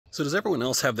So does everyone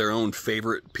else have their own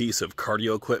favorite piece of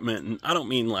cardio equipment? And I don't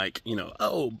mean like,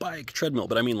 oh, bike, treadmill,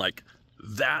 but I mean like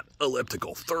that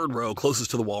elliptical, third row,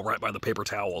 closest to the wall, right by the paper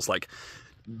towels, like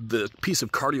the piece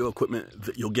of cardio equipment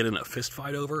that you'll get in a fist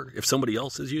fight over if somebody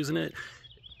else is using it.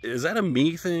 Is that a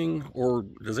me thing, or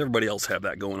does everybody else have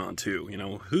that going on too?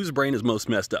 Whose brain is most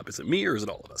messed up? Is it me or is it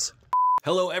all of us?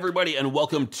 Hello everybody, and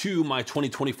welcome to my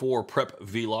 2024 prep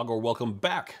vlog, or welcome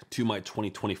back to my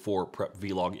 2024 prep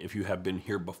vlog if you have been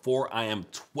here before. I am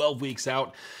 12 weeks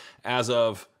out as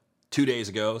of 2 days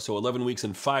ago, so 11 weeks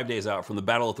and 5 days out from the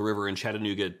Battle at the River in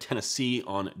Chattanooga, Tennessee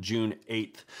on June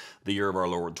 8th, the year of our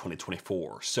Lord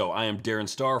 2024. So I am Darren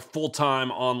Starr,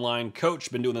 full-time online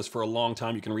coach. Been doing this for a long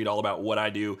time. You can read all about what I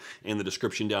do in the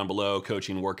description down below,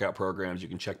 coaching, workout programs. You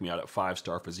can check me out at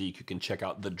 5-Star Physique. You can check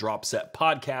out the Drop Set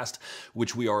podcast,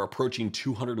 which we are approaching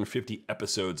 250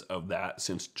 episodes of that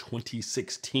since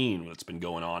 2016 when it's been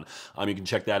going on. You can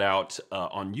check that out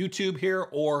on YouTube here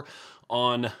or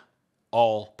on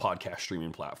all podcast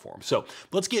streaming platforms. So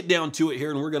let's get down to it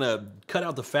here, and we're gonna cut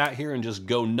out the fat here and just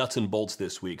go nuts and bolts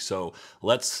this week. So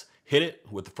let's hit it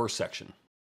with the first section.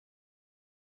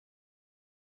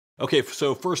 Okay,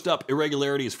 so first up,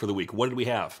 irregularities for the week. What did we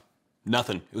have?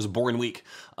 Nothing. It was a boring week.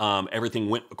 Everything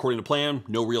went according to plan.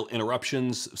 No real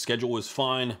interruptions. Schedule was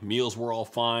fine. Meals were all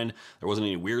fine. There wasn't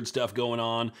any weird stuff going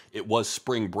on. It was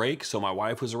spring break, so my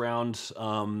wife was around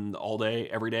all day,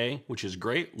 every day, which is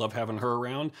great. Love having her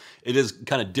around. It is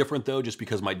kind of different though, just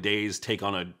because my days take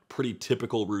on a pretty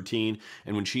typical routine.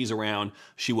 And when she's around,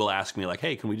 she will ask me like,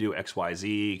 "Hey, can we do X, Y,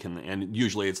 Z?" And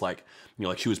usually it's like,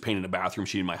 like she was painting a bathroom.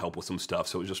 She needed my help with some stuff,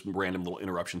 so it was just random little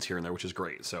interruptions here and there, which is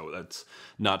great. So that's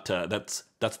not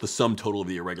that's the sum total of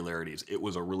the irregularities. It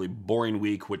was a really boring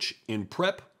week, which in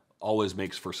prep always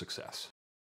makes for success.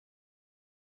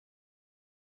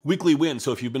 Weekly wins.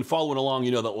 So if you've been following along, you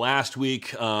know that last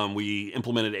week we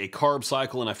implemented a carb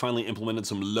cycle, and I finally implemented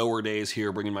some lower days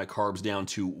here, bringing my carbs down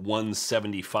to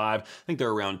 175. I think they're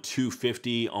around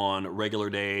 250 on regular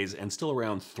days and still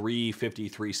around 350,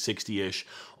 360-ish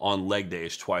on leg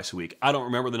days twice a week. I don't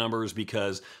remember the numbers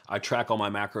because I track all my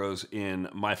macros in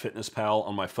MyFitnessPal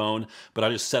on my phone, but I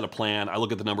just set a plan. I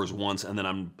look at the numbers once and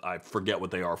then I forget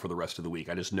what they are for the rest of the week.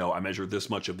 I just know I measure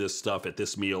this much of this stuff at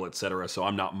this meal, etc. So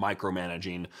I'm not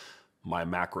micromanaging my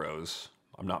macros.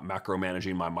 I'm not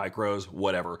macromanaging my micros,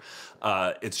 whatever.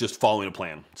 It's just following a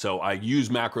plan. So I use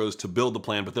macros to build the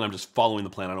plan, but then I'm just following the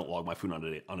plan. I don't log my food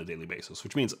on a daily basis,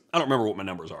 which means I don't remember what my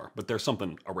numbers are, but there's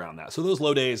something around that. So those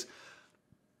low days,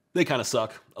 they kind of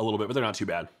suck a little bit, but they're not too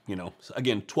bad. So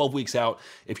again, 12 weeks out.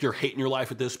 If you're hating your life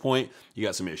at this point, you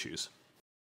got some issues.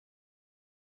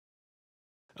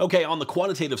 Okay, on the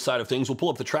quantitative side of things, we'll pull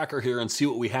up the tracker here and see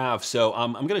what we have. So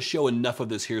I'm going to show enough of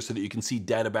this here so that you can see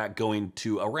data back going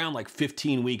to around like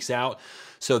 15 weeks out.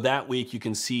 So that week you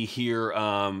can see here,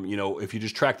 if you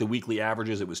just track the weekly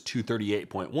averages, it was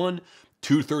 238.1.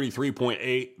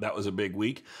 233.8, that was a big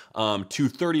week.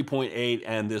 230.8,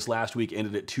 and this last week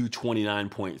ended at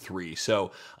 229.3.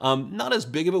 So not as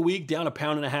big of a week, down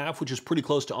 1.5 pounds, which is pretty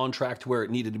close to on track to where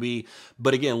it needed to be.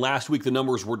 But again, last week the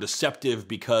numbers were deceptive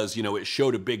because, it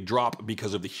showed a big drop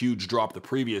because of the huge drop the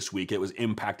previous week. It was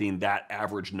impacting that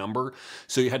average number.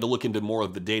 So you had to look into more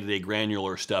of the day-to-day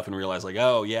granular stuff and realize like,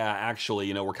 oh yeah,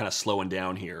 actually, we're kind of slowing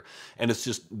down here. And it's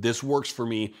just, this works for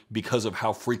me because of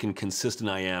how freaking consistent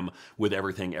I am with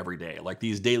everything every day. Like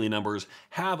these daily numbers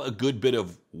have a good bit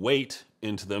of weight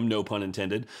into them, no pun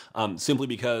intended, simply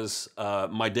because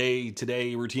my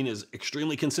day-to-day routine is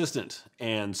extremely consistent.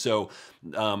 And so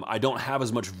I don't have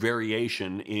as much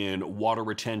variation in water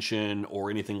retention or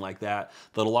anything like that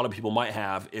that a lot of people might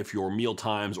have if your meal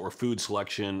times or food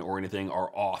selection or anything are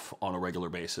off on a regular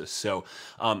basis. So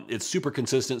it's super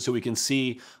consistent. So we can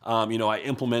see, I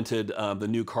implemented the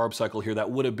new carb cycle here.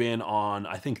 That would have been on,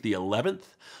 I think, the 11th.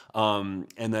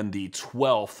 And then the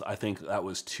 12th, I think that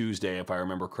was Tuesday, if I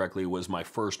remember correctly, was my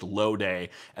first low day.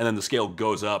 And then the scale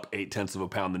goes up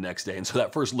 0.8 pounds the next day. And so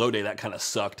that first low day, that kind of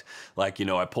sucked. Like,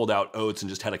 I pulled out oats and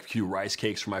just had a few rice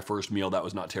cakes for my first meal. That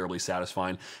was not terribly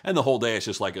satisfying. And the whole day, it's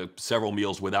just like several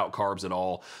meals without carbs at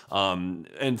all.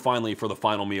 And finally, for the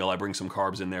final meal, I bring some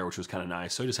carbs in there, which was kind of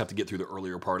nice. So I just have to get through the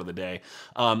earlier part of the day.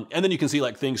 And then you can see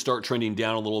like things start trending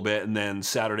down a little bit. And then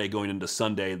Saturday going into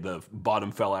Sunday, the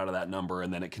bottom fell out of that number.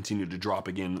 And then it continued to drop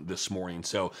again this morning.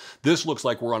 So this looks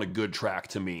like we're on a good track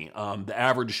to me. The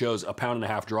average shows a 1.5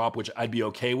 pound drop, which I'd be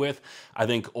okay with. I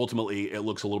think ultimately it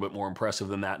looks a little bit more impressive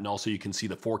than that. And also you can see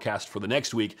the forecast for the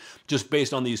next week. Just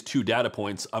based on these 2 data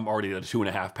points, I'm already at a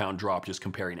 2.5 pound drop just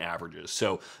comparing averages.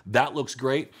 So that looks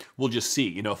great. We'll just see.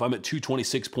 You know, if I'm at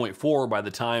 226.4 by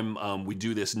the time we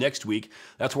do this next week,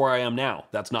 that's where I am now.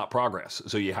 That's not progress.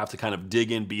 So you have to kind of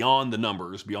dig in beyond the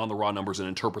numbers, beyond the raw numbers, and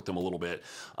interpret them a little bit.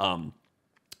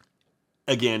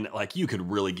 Again, like, you could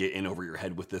really get in over your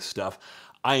head with this stuff.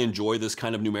 I enjoy this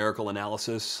kind of numerical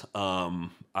analysis.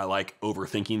 I like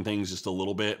overthinking things just a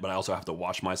little bit, but I also have to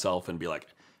watch myself and be like,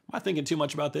 am I thinking too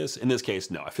much about this? In this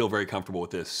case, no, I feel very comfortable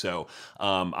with this. So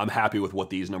I'm happy with what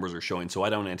these numbers are showing. So I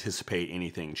don't anticipate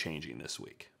anything changing this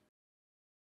week.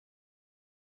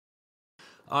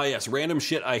 Yes, random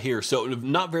shit I hear. So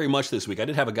not very much this week. I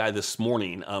did have a guy this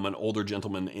morning, an older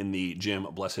gentleman in the gym,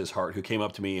 bless his heart, who came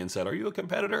up to me and said, "Are you a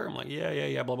competitor?" I'm like,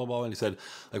 yeah, blah, blah, blah. And he said,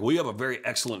 like, "Well, you have a very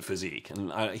excellent physique."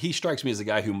 And he strikes me as a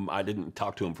guy whom I didn't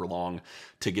talk to him for long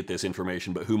to get this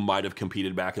information, but who might have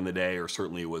competed back in the day, or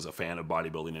certainly was a fan of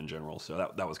bodybuilding in general. So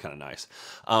that was kind of nice.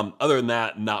 Other than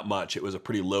that, not much. It was a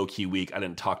pretty low-key week. I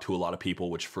didn't talk to a lot of people,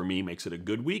 which for me makes it a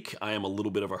good week. I am a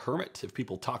little bit of a hermit. If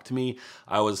people talk to me,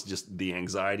 the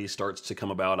anxiety starts to come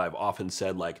about. I've often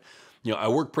said, like, you know, I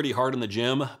work pretty hard in the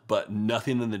gym, but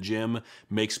nothing in the gym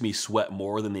makes me sweat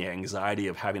more than the anxiety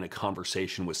of having a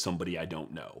conversation with somebody I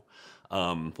don't know.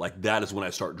 Like, that is when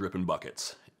I start dripping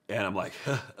buckets. And I'm like,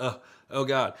 oh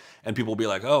God. And people will be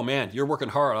like, "Oh man, you're working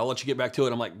hard. I'll let you get back to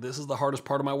it." I'm like, this is the hardest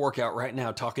part of my workout right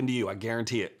now, talking to you. I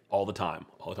guarantee it, all the time.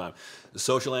 The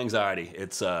social anxiety,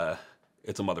 it's a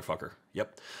motherfucker.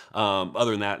 Yep.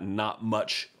 Other than that, not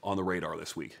much on the radar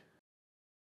this week.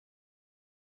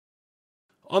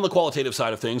 On the qualitative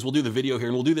side of things, we'll do the video here,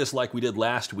 and we'll do this like we did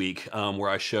last week, where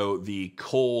I show the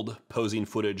cold posing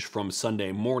footage from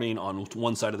Sunday morning on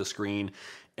one side of the screen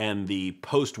and the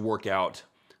post-workout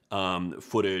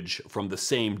footage from the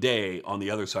same day on the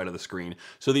other side of the screen.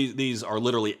 So these are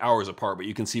literally hours apart, but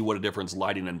you can see what a difference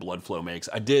lighting and blood flow makes.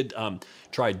 I did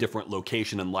try a different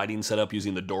location and lighting setup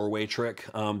using the doorway trick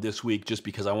this week, just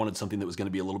because I wanted something that was going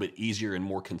to be a little bit easier and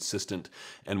more consistent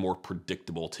and more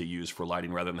predictable to use for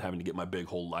lighting, rather than having to get my big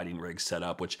whole lighting rig set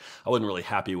up, which I wasn't really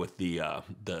happy with the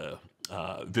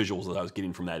visuals that I was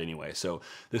getting from that anyway. So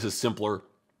this is simpler.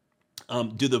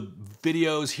 Do the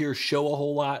videos here show a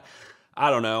whole lot? I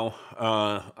don't know.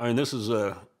 I mean, this is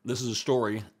a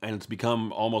story, and it's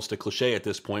become almost a cliche at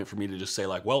this point for me to just say,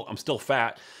 like, well, I'm still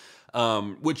fat.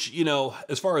 Which, you know,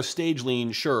 as far as stage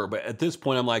lean, sure. But at this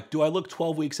point, I'm like, do I look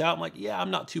 12 weeks out? I'm like, yeah,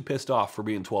 I'm not too pissed off for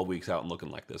being 12 weeks out and looking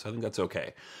like this. I think that's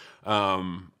okay.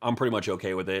 I'm pretty much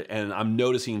okay with it. And I'm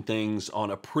noticing things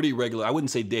on a pretty regular, I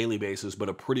wouldn't say daily basis, but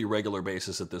a pretty regular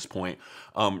basis at this point.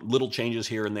 Little changes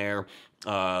here and there,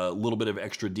 a little bit of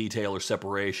extra detail or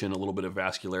separation, a little bit of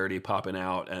vascularity popping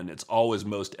out. And it's always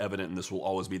most evident, and this will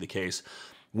always be the case,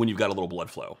 when you've got a little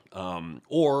blood flow,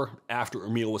 or after a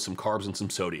meal with some carbs and some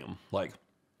sodium. Like,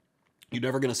 you're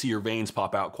never going to see your veins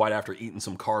pop out quite after eating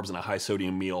some carbs and a high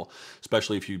sodium meal,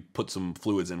 especially if you put some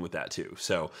fluids in with that too.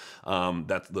 So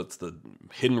that's the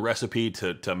hidden recipe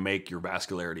to make your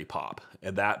vascularity pop,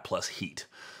 and that plus heat.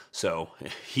 So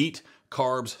heat,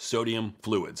 carbs, sodium,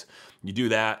 fluids. You do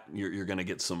that, you're gonna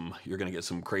get some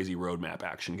crazy roadmap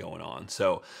action going on.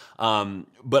 So,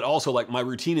 but also, like, my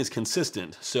routine is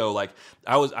consistent. So, like,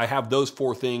 I have those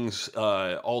 4 things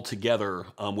all together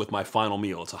with my final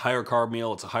meal. It's a higher carb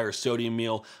meal, it's a higher sodium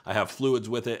meal. I have fluids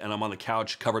with it, and I'm on the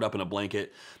couch covered up in a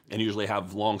blanket, and usually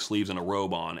have long sleeves and a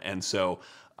robe on. And so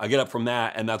I get up from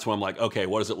that, and that's when I'm like, okay,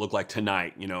 what does it look like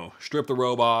tonight? You know, strip the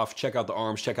robe off, check out the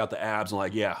arms, check out the abs, and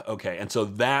like, yeah, okay. And so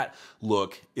that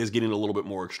look is getting a little bit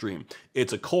more extreme.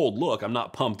 It's a cold look. I'm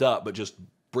not pumped up, but just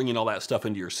bringing all that stuff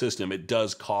into your system, it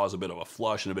does cause a bit of a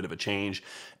flush and a bit of a change,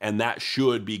 and that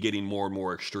should be getting more and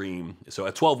more extreme. So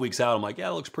at 12 weeks out, I'm like, yeah,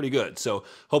 it looks pretty good. So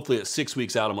hopefully at 6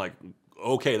 weeks out, I'm like,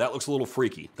 okay, that looks a little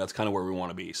freaky. That's kind of where we want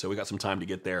to be. So we got some time to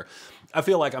get there. I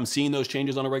feel like I'm seeing those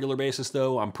changes on a regular basis,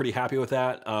 though. I'm pretty happy with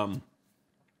that.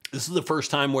 This is the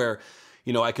first time where,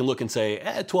 you know, I can look and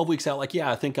say, 12 weeks out, like, yeah,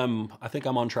 I think I'm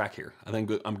on track here. I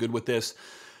think I'm good with this.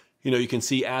 You know, you can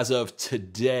see as of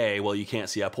today, well, you can't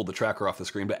see, I pulled the tracker off the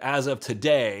screen, but as of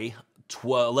today,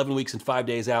 11 weeks and 5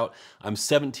 days out, I'm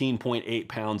 17.8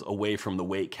 pounds away from the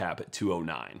weight cap at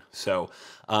 209. So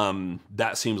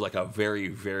that seems like a very,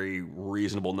 very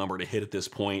reasonable number to hit at this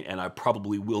point, and I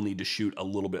probably will need to shoot a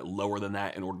little bit lower than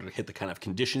that in order to hit the kind of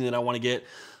conditioning that I want to get.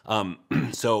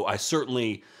 So I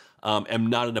certainly am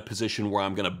not in a position where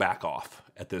I'm going to back off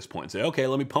at this point and say, okay,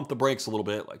 let me pump the brakes a little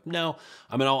bit. Like, no,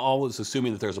 I mean, I'm always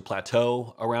assuming that there's a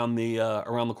plateau around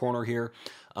the corner here.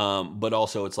 But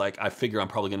also it's like, I figure I'm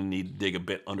probably going to need to dig a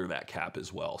bit under that cap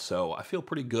as well. So I feel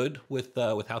pretty good with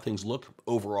how things look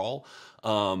overall.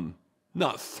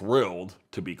 Not thrilled,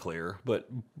 to be clear, but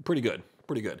pretty good.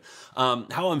 Pretty good.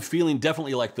 How I'm feeling,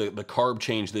 definitely like the carb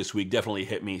change this week definitely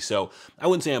hit me. So I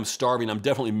wouldn't say I'm starving. I'm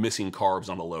definitely missing carbs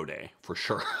on the low day for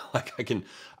sure. Like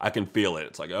I can feel it.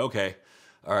 It's like, okay,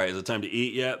 all right, is it time to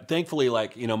eat yet? Thankfully,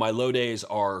 like, you know, my low days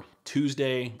are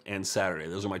Tuesday and Saturday.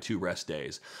 Those are my 2 rest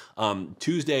days.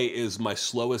 Tuesday is my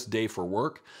slowest day for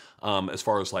work, as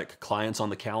far as like clients on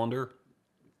the calendar.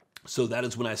 So that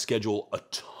is when I schedule a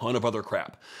ton of other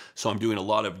crap. So I'm doing a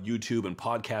lot of YouTube and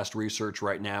podcast research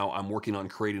right now. I'm working on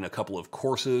creating a couple of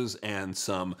courses and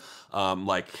some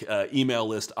email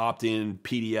list opt-in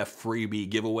PDF freebie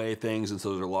giveaway things. And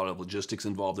so there's a lot of logistics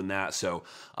involved in that. So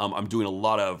I'm doing a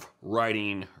lot of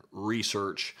writing,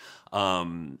 research,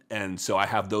 and so I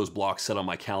have those blocks set on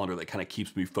my calendar that kind of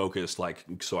keeps me focused, like,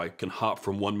 so I can hop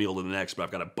from one meal to the next, but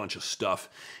I've got a bunch of stuff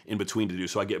in between to do.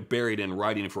 So I get buried in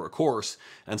writing for a course,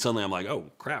 and suddenly I'm like, oh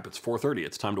crap, it's 4:30.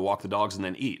 It's time to walk the dogs and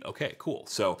then eat. Okay, cool.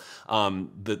 So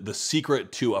the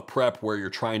secret to a prep where you're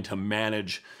trying to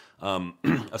manage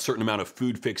a certain amount of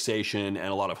food fixation and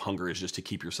a lot of hunger is just to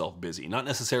keep yourself busy. Not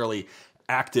necessarily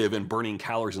active and burning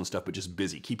calories and stuff, but just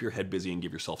busy. Keep your head busy and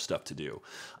give yourself stuff to do.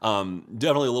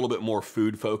 Definitely a little bit more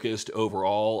food focused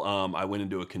overall. I went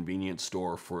into a convenience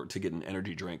store to get an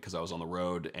energy drink because I was on the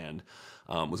road and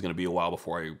was going to be a while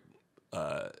before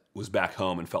I was back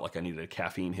home and felt like I needed a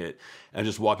caffeine hit. And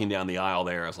just walking down the aisle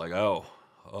there, I was like, oh,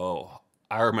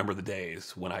 I remember the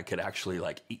days when I could actually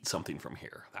like eat something from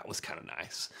here. That was kind of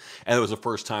nice. And it was the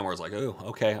first time where I was like, oh,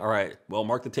 okay, all right, well,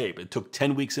 mark the tape. It took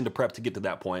 10 weeks into prep to get to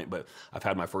that point, but I've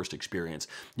had my first experience.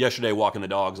 Yesterday, walking the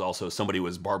dogs also, somebody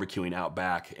was barbecuing out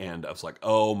back, and I was like,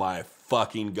 oh my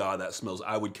fucking God, that smells.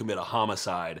 I would commit a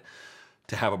homicide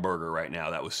to have a burger right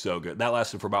now. That was so good. That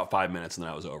lasted for about 5 minutes and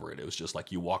then I was over it. It was just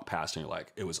like you walk past and you're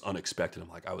like, it was unexpected. I'm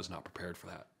like, I was not prepared for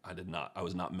that. I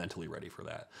was not mentally ready for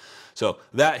that. So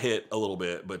that hit a little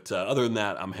bit, but other than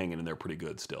that, I'm hanging in there pretty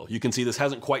good still. You can see this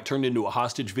hasn't quite turned into a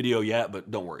hostage video yet,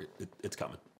 but don't worry, it's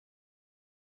coming.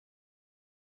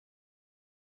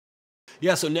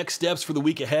 Yeah, so next steps for the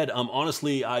week ahead.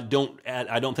 Honestly, I don't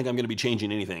think I'm going to be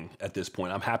changing anything at this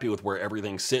point. I'm happy with where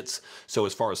everything sits. So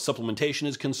as far as supplementation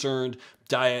is concerned,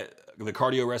 diet, the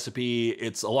cardio recipe,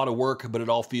 it's a lot of work, but it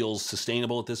all feels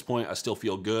sustainable at this point. I still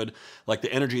feel good. Like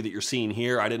the energy that you're seeing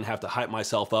here, I didn't have to hype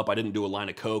myself up. I didn't do a line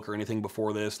of Coke or anything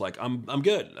before this. Like I'm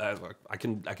good. I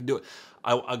can do it.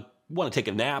 I want to take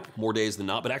a nap more days than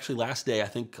not, but actually last day, I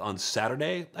think on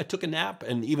Saturday, I took a nap,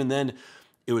 and even then,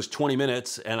 it was 20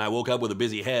 minutes and I woke up with a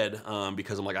busy head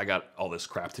because I'm like, I got all this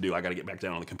crap to do. I got to get back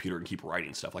down on the computer and keep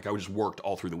writing stuff. Like I just worked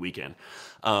all through the weekend.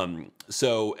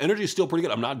 So energy is still pretty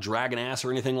good. I'm not dragging ass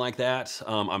or anything like that.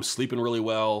 I'm sleeping really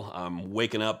well. I'm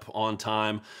waking up on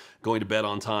time, going to bed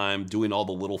on time, doing all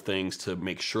the little things to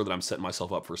make sure that I'm setting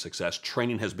myself up for success.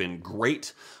 Training has been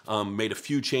great. Made a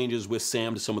few changes with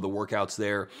Sam to some of the workouts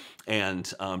there,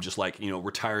 and just like, you know,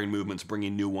 retiring movements,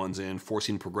 bringing new ones in,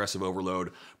 forcing progressive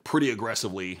overload pretty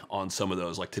aggressively on some of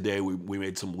those. Like today we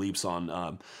made some leaps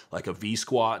on like a V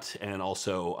squat, and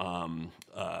also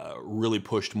really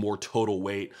pushed more total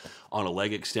weight on a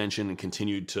leg extension and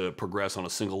continued to progress on a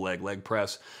single leg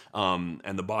press.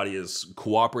 And the body is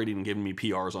cooperating and giving me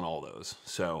PRs on all those.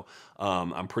 So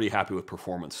I'm pretty happy with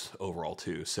performance overall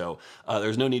too. So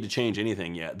there's no need to change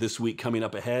anything yet. This week coming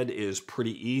up ahead is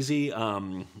pretty easy.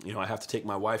 You know, I have to take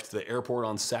my wife to the airport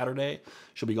on Saturday.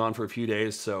 She'll be gone for a few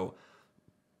days. So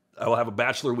I will have a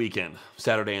bachelor weekend,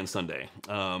 Saturday and Sunday,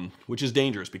 which is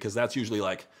dangerous because that's usually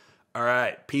like, all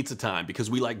right, pizza time, because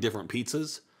we like different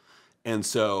pizzas. And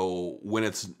so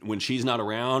when she's not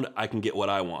around, I can get what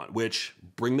I want, which,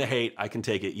 bring the hate, I can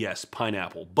take it. Yes,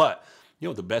 pineapple. But you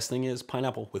know what the best thing is?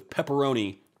 Pineapple with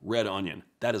pepperoni, red onion.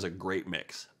 That is a great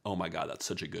mix. Oh my God, that's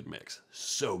such a good mix.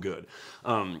 So good.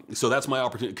 So that's my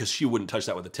opportunity, because she wouldn't touch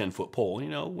that with a 10-foot pole. You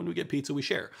know, when we get pizza, we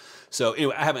share. So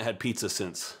anyway, I haven't had pizza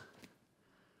since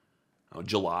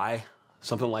July.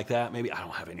 Something like that, maybe. I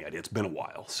don't have any idea. It's been a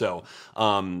while. So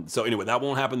anyway, that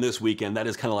won't happen this weekend. That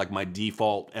is kind of like my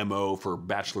default MO for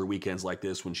bachelor weekends like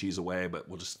this when she's away, but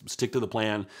we'll just stick to the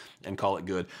plan and call it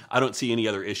good. I don't see any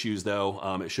other issues though.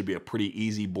 It should be a pretty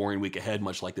easy, boring week ahead,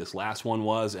 much like this last one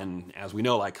was. And as we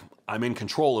know, like, I'm in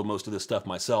control of most of this stuff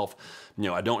myself. You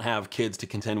know, I don't have kids to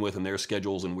contend with and their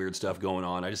schedules and weird stuff going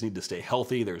on. I just need to stay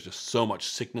healthy. There's just so much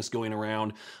sickness going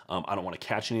around. I don't want to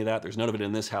catch any of that. There's none of it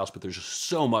in this house, but there's just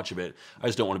so much of it. I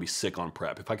just don't want to be sick on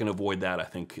prep. If I can avoid that, I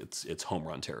think it's home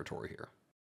run territory here.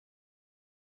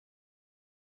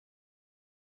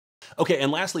 Okay,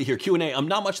 and lastly here, Q&A.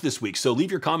 Not much this week, so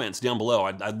leave your comments down below.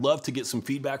 I'd love to get some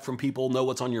feedback from people, know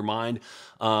what's on your mind,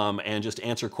 and just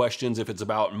answer questions if it's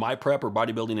about my prep or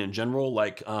bodybuilding in general.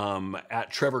 Like at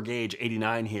Trevor Gage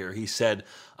 89 here, he said,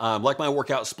 like my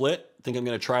workout split, think I'm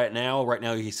gonna try it now. Right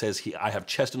now he says I have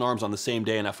chest and arms on the same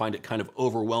day and I find it kind of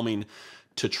overwhelming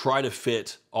to try to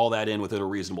fit all that in within a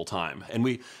reasonable time. And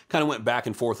we kind of went back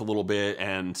and forth a little bit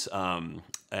and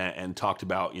talked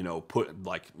about, you know,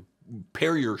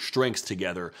 pair your strengths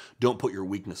together. Don't put your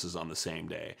weaknesses on the same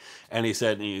day. And he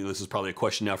said, this is probably a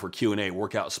question now for Q&A,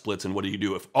 workout splits, and what do you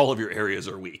do if all of your areas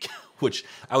are weak? Which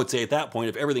I would say at that point,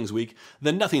 if everything's weak,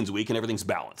 then nothing's weak and everything's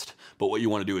balanced. But what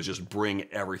you want to do is just bring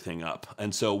everything up.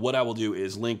 And so what I will do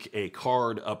is link a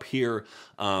card up here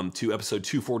to episode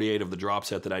 248 of the drop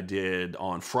set that I did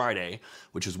on Friday,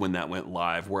 which is when that went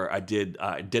live, where I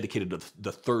dedicated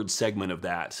the third segment of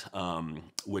that,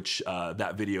 which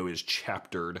that video is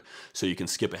chaptered, so you can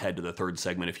skip ahead to the third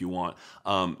segment if you want,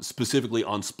 specifically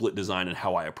on split design and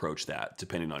how I approach that,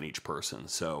 depending on each person.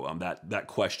 So that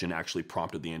question actually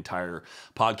prompted the entire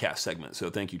podcast segment. So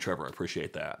thank you, Trevor. I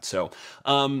appreciate that. So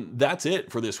that's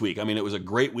it for this week. I mean, it was a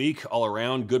great week all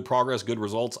around. Good progress, good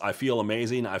results. I feel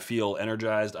amazing. I feel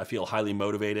energized. I feel highly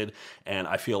motivated. And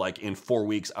I feel like in 4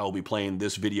 weeks, I will be playing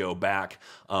this video back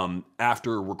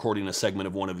after recording a segment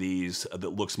of one of these that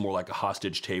looks more like a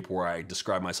hostage tape where I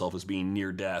describe myself as being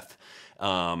near death,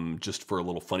 just for a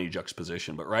little funny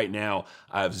juxtaposition. But right now,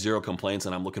 I have zero complaints,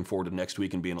 and I'm looking forward to next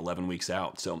week and being 11 weeks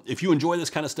out. So if you enjoy this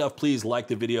kind of stuff, please like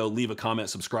the video, leave a comment,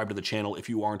 subscribe to the channel if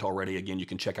you aren't already. Again, you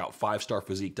can check out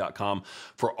 5starphysique.com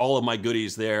for all of my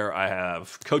goodies there. I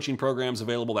have coaching programs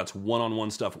available. That's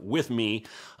one-on-one stuff with me.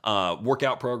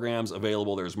 Workout programs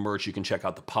available. There's merch. You can check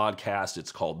out the podcast.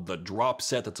 It's called The Drop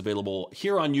Set. That's available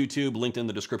here on YouTube, linked in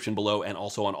the description below, and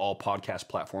also on all podcast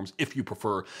platforms if you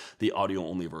prefer the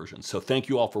audio-only version. So thank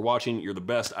you all for watching. You're the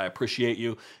best. I appreciate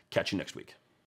you. Catch you next week.